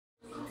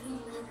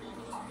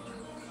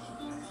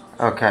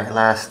Okay,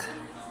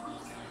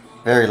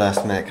 very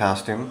last minute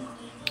costume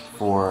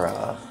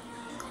for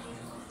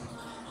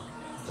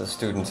the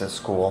students at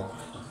school.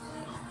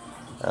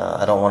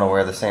 I don't want to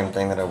wear the same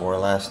thing that I wore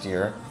last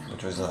year,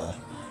 which was a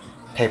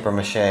paper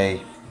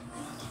mache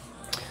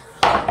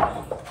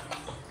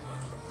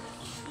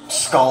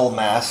skull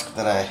mask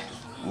that I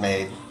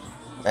made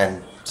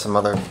and some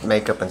other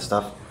makeup and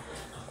stuff.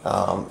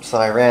 So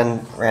I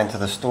ran to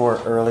the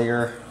store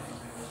earlier.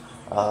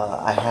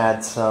 I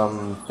had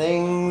some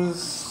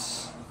things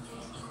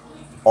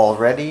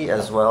already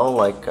as well,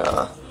 like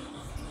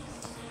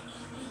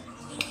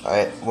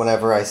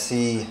whenever I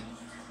see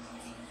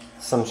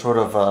some sort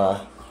of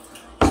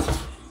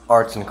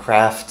arts and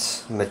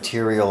crafts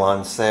material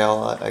on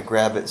sale, I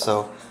grab it.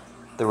 So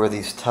there were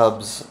these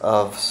tubs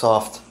of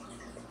soft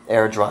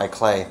air dry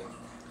clay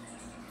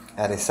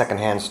at a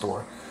secondhand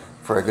store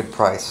for a good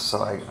price,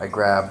 so I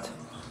grabbed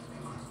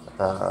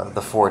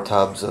the 4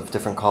 tubs of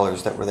different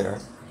colors that were there.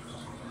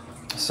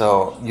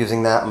 So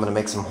using that, I'm going to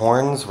make some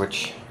horns,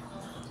 which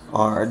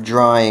are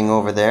drying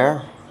over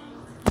there.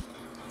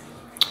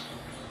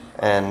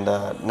 And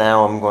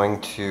now I'm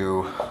going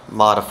to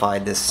modify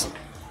this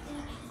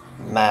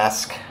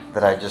mask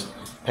that I just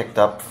picked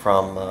up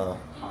from,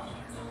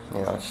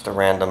 just a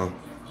random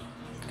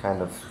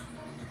kind of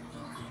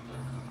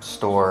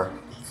store.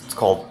 It's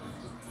called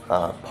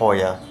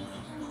Poya,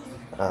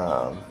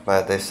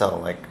 but they sell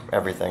like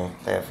everything.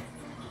 They have,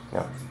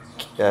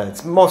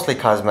 it's mostly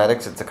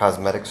cosmetics. It's a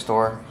cosmetic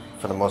store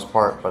for the most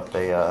part, but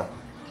the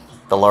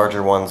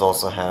larger ones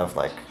also have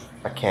like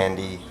a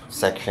candy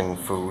section,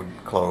 food,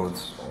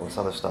 clothes, all this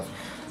other stuff.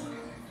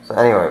 So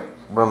anyway,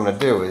 what I'm gonna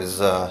do is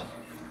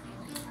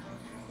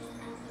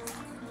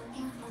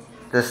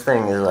this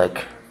thing is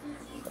like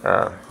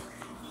how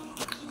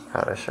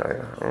to show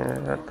you.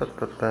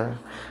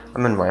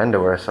 I'm in my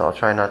underwear, so I'll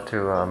try not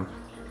to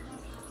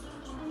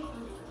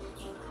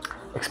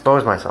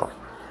expose myself.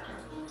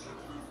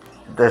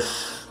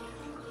 This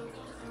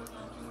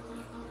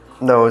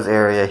nose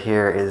area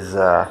here is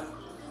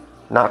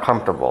not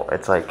comfortable.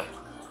 It's like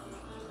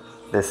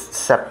this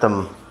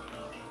septum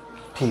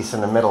piece in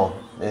the middle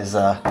is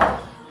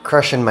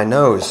crushing my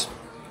nose.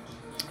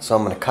 So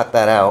I'm going to cut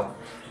that out,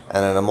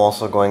 and then I'm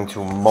also going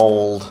to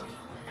mold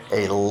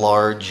a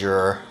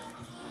larger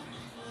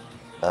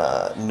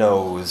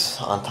nose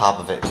on top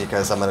of it,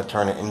 because I'm going to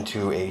turn it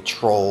into a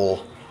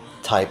troll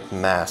type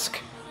mask.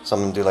 So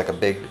I'm going to do like a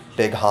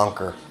big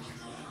honker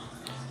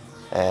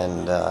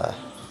and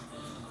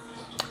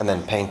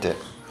then paint it,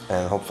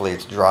 and hopefully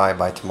it's dry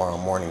by tomorrow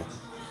morning.